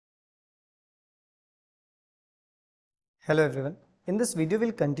Hello everyone. In this video,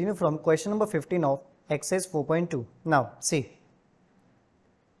 we'll continue from question number 15 of exercise 4.2. Now, see.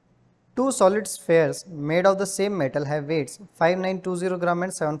 Two solid spheres made of the same metal have weights 5920 gram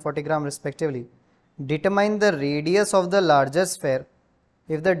and 740 gram respectively. Determine the radius of the larger sphere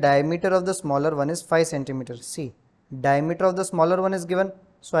if the diameter of the smaller one is 5 centimeters. See, diameter of the smaller one is given.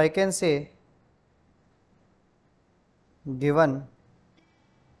 So, I can say given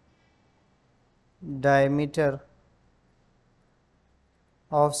diameter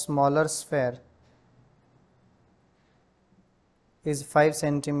of smaller sphere is 5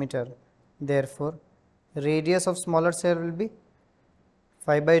 centimeter. Therefore, radius of smaller sphere will be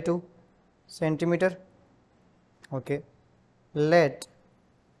 5 by 2 centimeter. Okay. Let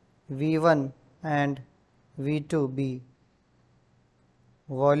V1 and V2 be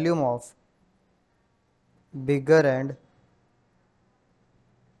volume of bigger and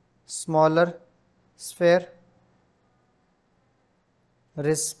smaller sphere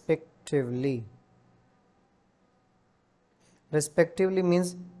respectively. Respectively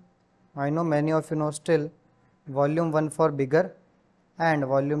means, I know many of you know still, volume 1 for bigger and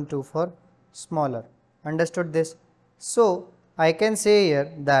volume 2 for smaller. Understood this? So, I can say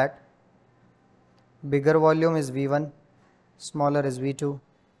here that bigger volume is V1, smaller is V2.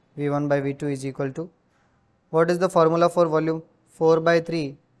 V1 by V2 is equal to, what is the formula for volume? 4 by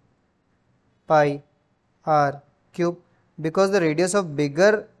 3 pi r cube. Because the radius of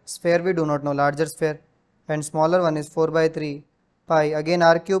bigger sphere we do not know, larger sphere, and smaller one is 4 by 3 pi, again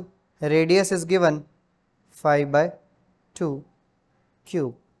r cube. Radius is given 5 by 2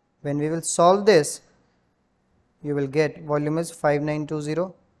 cube. When we will solve this, you will get volume is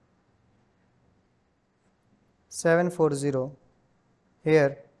 5920 740.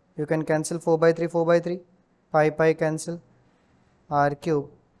 Here you can cancel 4 by 3, pi cancel, r cube,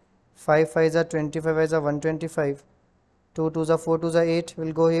 5 5s are 25, 5s are 125, 2 2s are 4, 2s are 8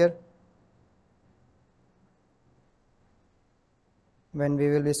 will go here. When we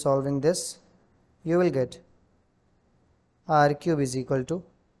will be solving this, you will get r cube is equal to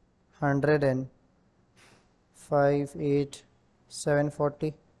 105, 8,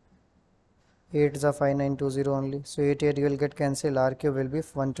 740. 8 is a 5920 only. So 8 here you will get cancelled. R cube will be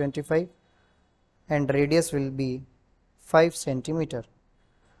 125 and radius will be 5 centimeter.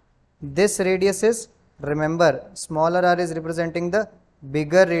 This radius is, remember, smaller r is representing the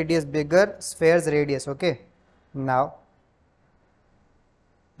bigger radius, bigger sphere's radius. Okay. Now,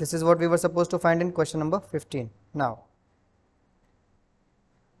 this is what we were supposed to find in question number 15. Now,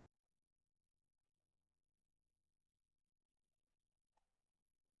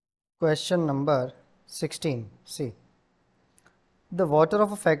 question number 16. See, the water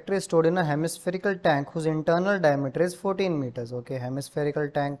of a factory is stored in a hemispherical tank whose internal diameter is 14 meters. Okay, hemispherical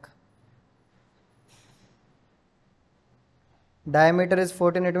tank. Diameter is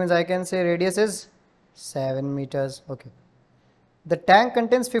 14, it means I can say radius is 7 meters. Okay. The tank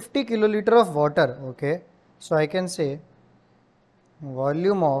contains 50 kiloliter of water. Okay. So I can say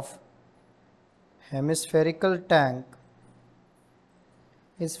volume of hemispherical tank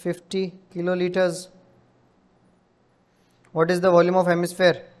is 50 kiloliters. What is the volume of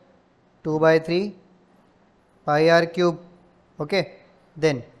hemisphere? 2 by 3 pi r cube. Okay.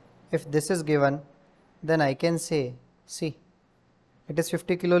 Then if this is given, then I can say, see, it is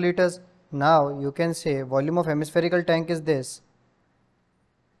 50 kiloliters. Now you can say volume of hemispherical tank is this.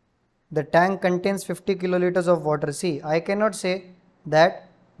 The tank contains 50 kiloliters of water. See, I cannot say that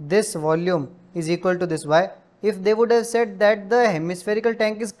this volume is equal to this. Why? If they would have said that the hemispherical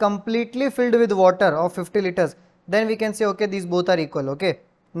tank is completely filled with water of 50 liters, then we can say, okay, these both are equal. Okay.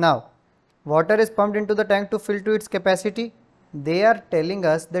 Now, water is pumped into the tank to fill to its capacity. They are telling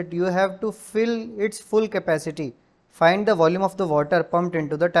us that you have to fill its full capacity. Find the volume of the water pumped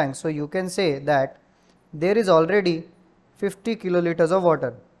into the tank. So, you can say that there is already 50 kiloliters of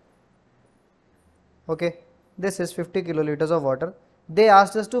water. Okay, this is 50 kiloliters of water. They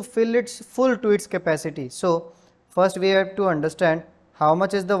asked us to fill it full to its capacity. So, first we have to understand how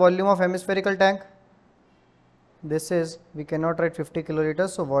much is the volume of hemispherical tank. This is, we cannot write 50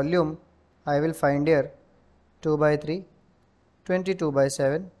 kiloliters. So, volume I will find here 2 by 3, 22 by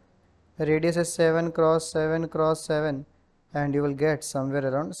 7. Radius is 7 cross 7 cross 7 and you will get somewhere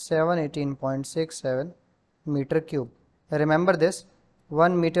around 718.67 meter cube. Remember this,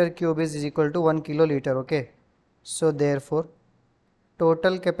 1 meter cube is equal to 1 kiloliter. Okay. So, therefore,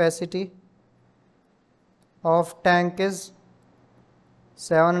 total capacity of tank is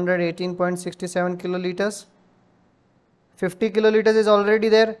 718.67 kiloliters. 50 kiloliters is already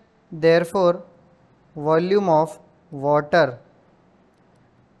there. Therefore, volume of water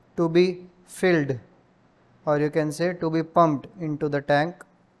to be filled or you can say to be pumped into the tank,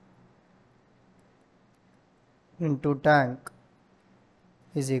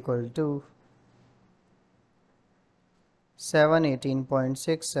 is equal to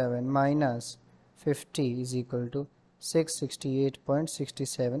 718.67 minus 50 is equal to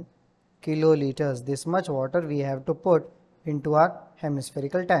 668.67 kiloliters. This much water we have to put into our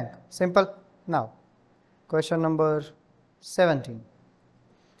hemispherical tank. Simple. Now, question number 17.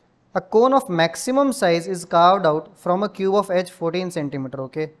 A cone of maximum size is carved out from a cube of h 14 centimeter.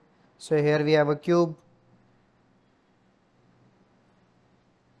 Okay. So here we have a cube.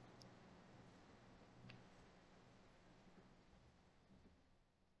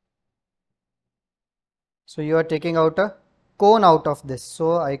 So you are taking out a cone out of this.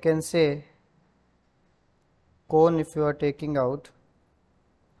 So I can say cone, if you are taking out,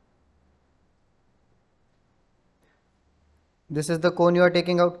 this is the cone you are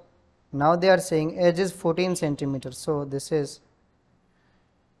taking out. Now they are saying edge is 14 centimeter. So this is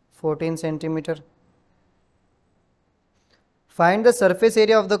 14 centimeter. Find the surface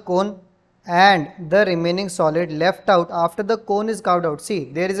area of the cone and the remaining solid left out after the cone is carved out. See,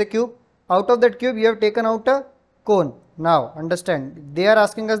 there is a cube. Out of that cube you have taken out a cone. Now understand, they are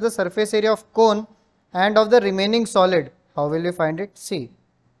asking us the surface area of cone and of the remaining solid. How will you find it? See,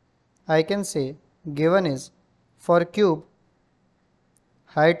 I can say given is for cube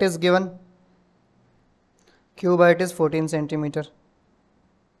height is given, cube height is 14 centimeter.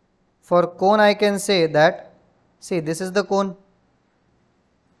 For cone I can say that, see, this is the cone.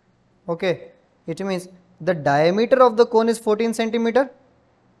 Okay, it means the diameter of the cone is 14 centimeter.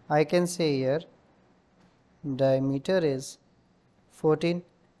 I can say here diameter is 14,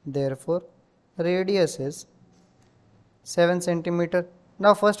 therefore radius is 7 centimeter.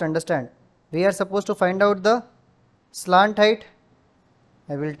 Now first understand, we are supposed to find out the slant height.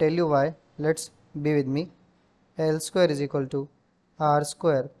 I will tell you why. Let's be with me. L square is equal to R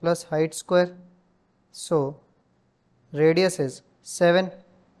square plus height square. So radius is 7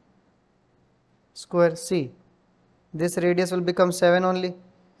 square. See, this radius will become 7 only,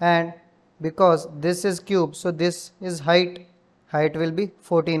 and because this is cube, so this is height will be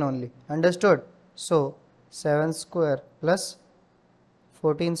 14 only. Understood? So 7 square plus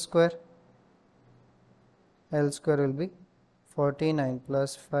 14 square, L square will be 49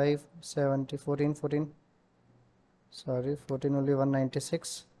 plus 5 70, 14 only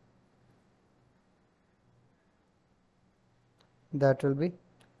 196, that will be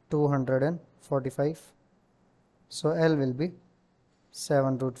 245. So L will be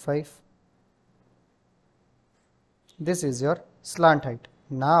 7 root 5. This is your slant height.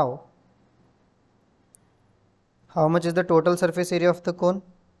 Now, how much is the total surface area of the cone?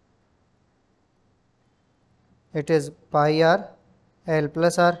 It is pi r L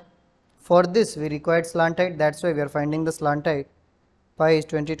plus r. For this we required slant height, that's why we are finding the slant height. Pi is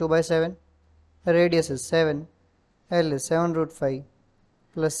 22/7, radius is 7, L is 7 root 5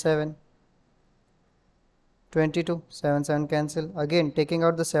 plus 7, 22, 7 cancel. Again taking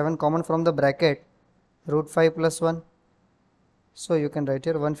out the 7 common from the bracket, root 5 plus 1. So you can write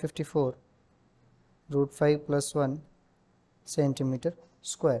here 154 root 5 plus 1 centimeter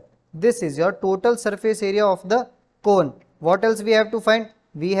square. This is your total surface area of the cone. What else we have to find?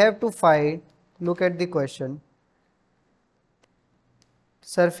 We have to find, look at the question,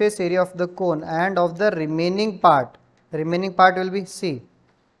 surface area of the cone and of the remaining part. The remaining part will be C.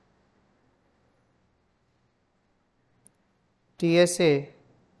 TSA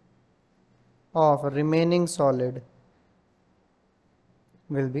of remaining solid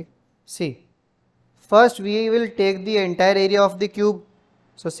will be C. First we will take the entire area of the cube,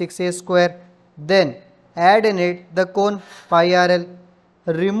 so 6a square, then add in it the cone pi rl,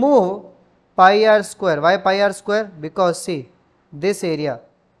 remove pi r square. Why pi r square? Because see, this area,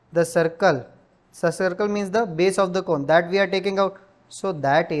 the circle means the base of the cone, that we are taking out, so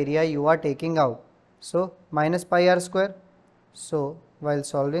that area you are taking out, so minus pi r square. So while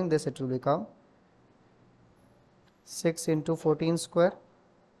solving this, it will become 6 into 14 square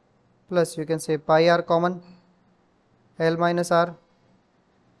plus, you can say pi r common, L minus r,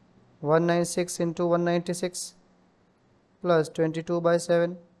 196 into 196 plus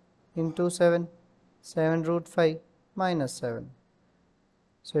 22/7 into 7, 7 root 5 minus 7.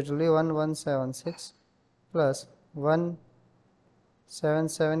 So it will be 1176 plus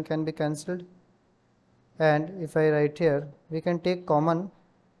 177 can be cancelled, and if I write here, we can take common.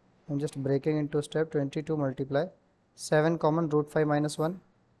 I am just breaking into step. 22 multiply 7 common, root 5 minus 1,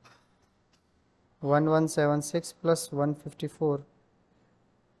 1176 plus 154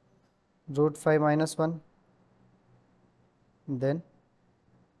 root 5 minus 1, then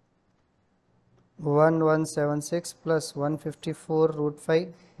 1176 plus 154 root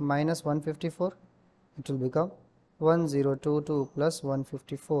 5 minus 154, it will become 1022 plus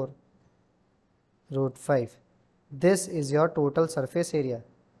 154 root 5. This is your total surface area.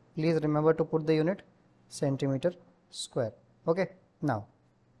 Please remember to put the unit centimeter square. Okay. Now,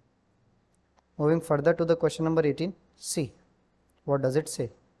 moving further to the question number 18. See, what does it say?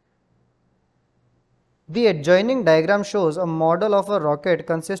 The adjoining diagram shows a model of a rocket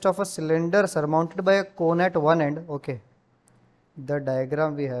consists of a cylinder surmounted by a cone at one end. Okay. The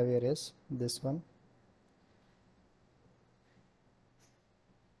diagram we have here is this one.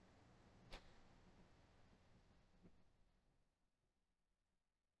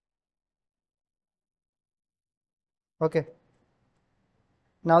 Okay.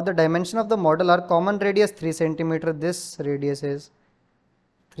 Now the dimension of the model are common radius 3 centimeter. This radius is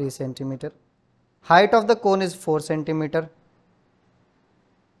 3 centimeter. Height of the cone is 4 centimeter.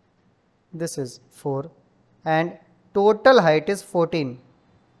 This is 4. And total height is 14.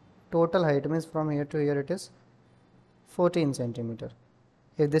 Total height means from here to here it is 14 centimeter.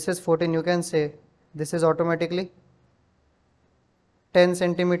 If this is 14, you can say this is automatically 10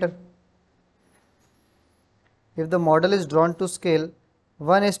 centimeter. If the model is drawn to scale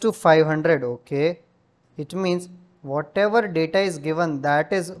 1:500, okay, it means whatever data is given,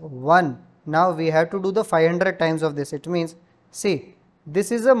 that is 1. Now we have to do the 500 times of this. It means, see,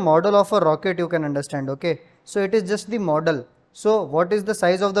 this is a model of a rocket, you can understand, okay. So it is just the model. So what is the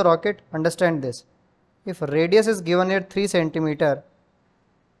size of the rocket? Understand this. If radius is given here 3 centimeter,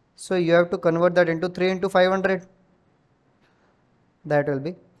 so you have to convert that into 3 into 500. That will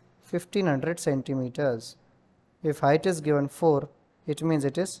be 1500 centimeters. If height is given 4, it means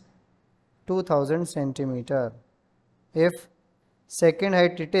it is 2000 centimeter. If second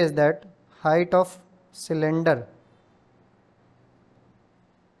height, it is that height of cylinder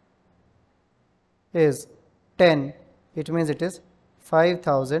is 10, it means it is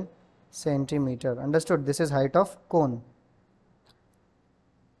 5000 centimeter. Understood? This is height of cone.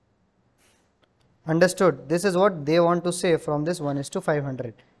 Understood? This is what they want to say from this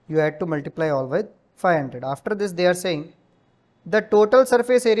 1:500. You had to multiply all with 500. After this, they are saying the total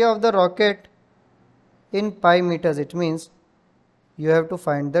surface area of the rocket in pi meters. It means you have to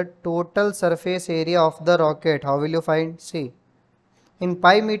find the total surface area of the rocket. How will you find? See, in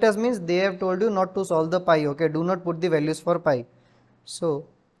pi meters means they have told you not to solve the pi. Okay, do not put the values for pi. So,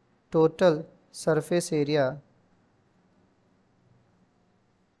 total surface area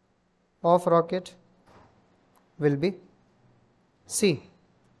of rocket will be, see,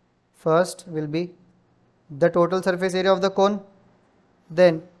 first will be the total surface area of the cone,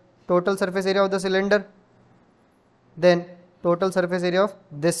 then total surface area of the cylinder, then total surface area of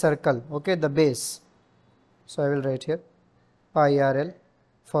this circle, okay, the base. So I will write here pi RL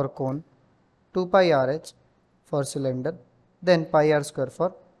for cone, 2 pi RH for cylinder, then pi R square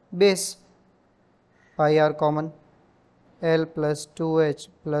for base. Pi R common, L plus 2H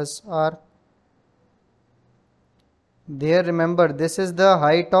plus R. There, remember, this is the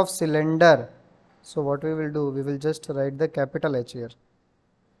height of cylinder. So what we will do, we will just write the capital H here.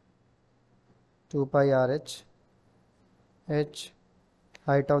 2 pi RH, H,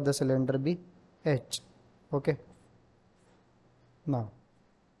 height of the cylinder be H. Okay. Now,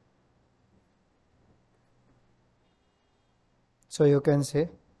 so you can say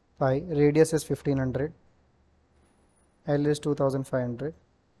pi, radius is 1500, L is 2500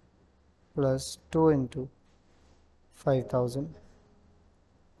 plus 2 into 5000,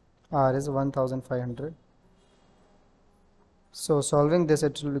 R is 1500. So solving this,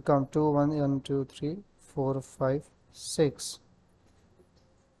 it will become 2, 1, 2, 3, 4, 5, 6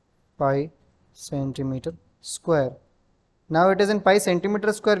 pi centimeter square. Now it is in pi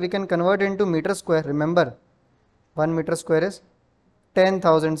centimeter square, we can convert into meter square. Remember, 1 meter square is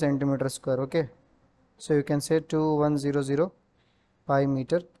 10,000 centimeter square. Okay. So you can say 2100 pi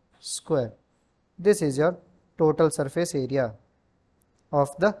meter square. This is your total surface area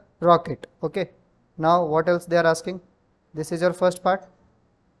of the rocket. Okay. Now what else they are asking? This is your first part.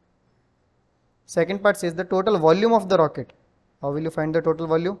 Second part says the total volume of the rocket. How will you find the total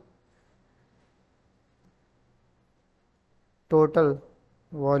volume? Total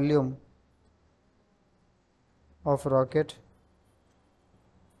volume of rocket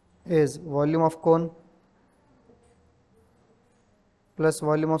is volume of cone plus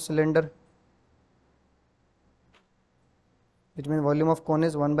volume of cylinder. It means volume of cone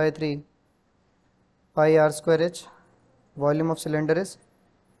is 1/3 pi R square H. Volume of cylinder is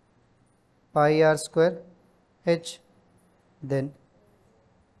pi R square H. Then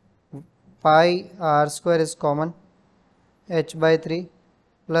pi R square is common, H/3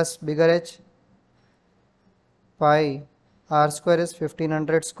 plus bigger H pi r square is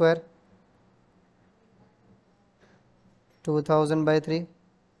 1500 square, 2000 by 3,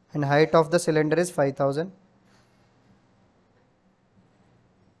 and height of the cylinder is 5000.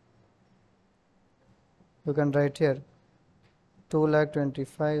 You can write here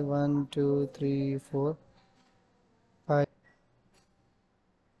 2,25,000, 1, 2, 3, 4, 5,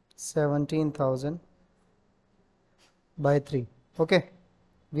 17,000 by 3. Okay,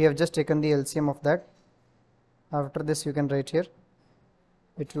 we have just taken the LCM of that. After this you can write here,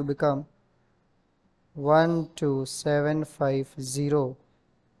 it will become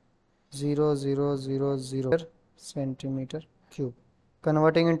 12750,000 centimeter cube.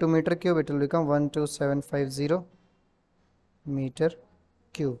 Converting into meter cube, it will become 12750 meter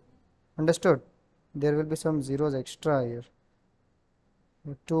cube. Understood? There will be some zeros extra here.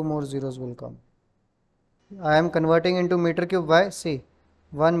 2 more zeros will come. I am converting into meter cube. Why? See,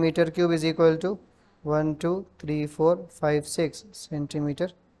 1 meter cube is equal to 1, 2, 3, 4, 5, 6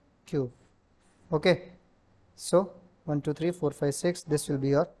 centimeter cube. Okay. So 1, 2, 3, 4, 5, 6. This will be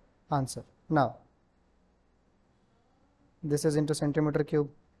your answer. Now, this is into centimeter cube.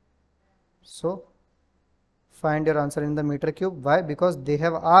 So find your answer in the meter cube. Why? Because they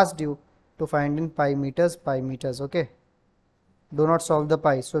have asked you to find in pi meters. Okay. Do not solve the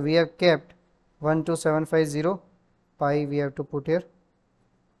pi. So we have kept 12750 pi. We have to put here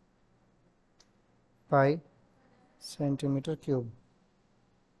pi centimeter cube.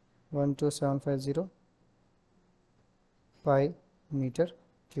 12750 pi meter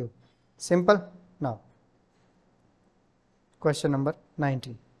cube. Simple. Now, question number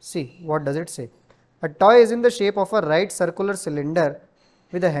 19. See, what does it say? A toy is in the shape of a right circular cylinder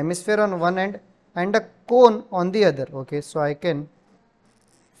with a hemisphere on one end and a cone on the other. Okay, so I can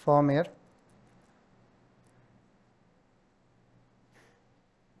form here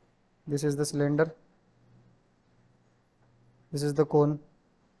this is the cylinder, this is the cone,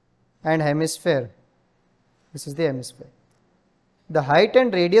 and hemisphere, this is the hemisphere. The height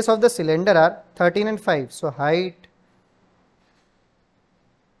and radius of the cylinder are 13 and 5. So height,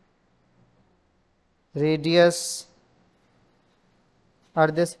 radius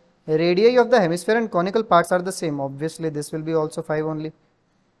are this. Radii of the hemisphere and conical parts are the same. Obviously this will be also 5 only.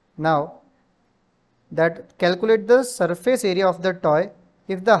 Now, that calculate the surface area of the toy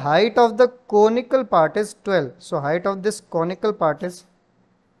if the height of the conical part is 12. So height of this conical part is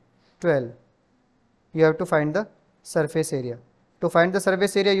 12. You have to find the surface area. To find the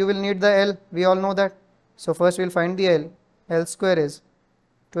surface area, you will need the L. We all know that. So first we will find the L. L square is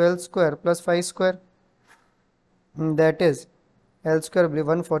 12 square plus 5 square. That is L square will be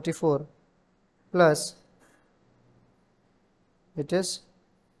 144 plus it is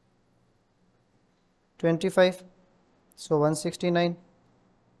 25. So 169.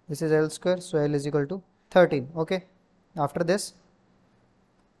 This is L square. So L is equal to 13. Okay. After this,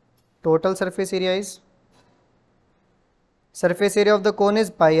 total surface area is, surface area of the cone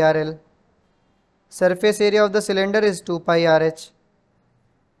is pi RL. Surface area of the cylinder is 2 pi RH.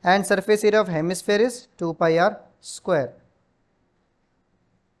 And surface area of hemisphere is 2 pi R square.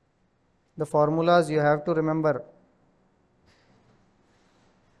 The formulas you have to remember.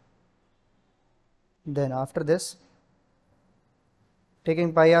 Then after this,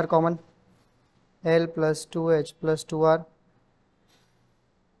 taking pi R common, L plus 2H plus 2R,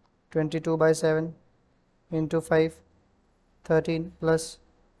 22 by 7 into 5, 13 plus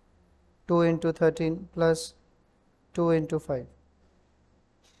 2 into 13 plus 2 into 5.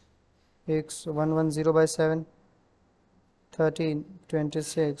 X 110 by 7, 13,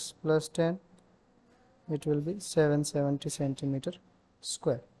 26 plus 10, it will be 770 centimeter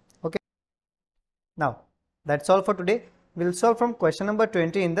square. Okay. Now, that's all for today. We'll solve from question number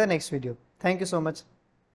 20 in the next video. Thank you so much.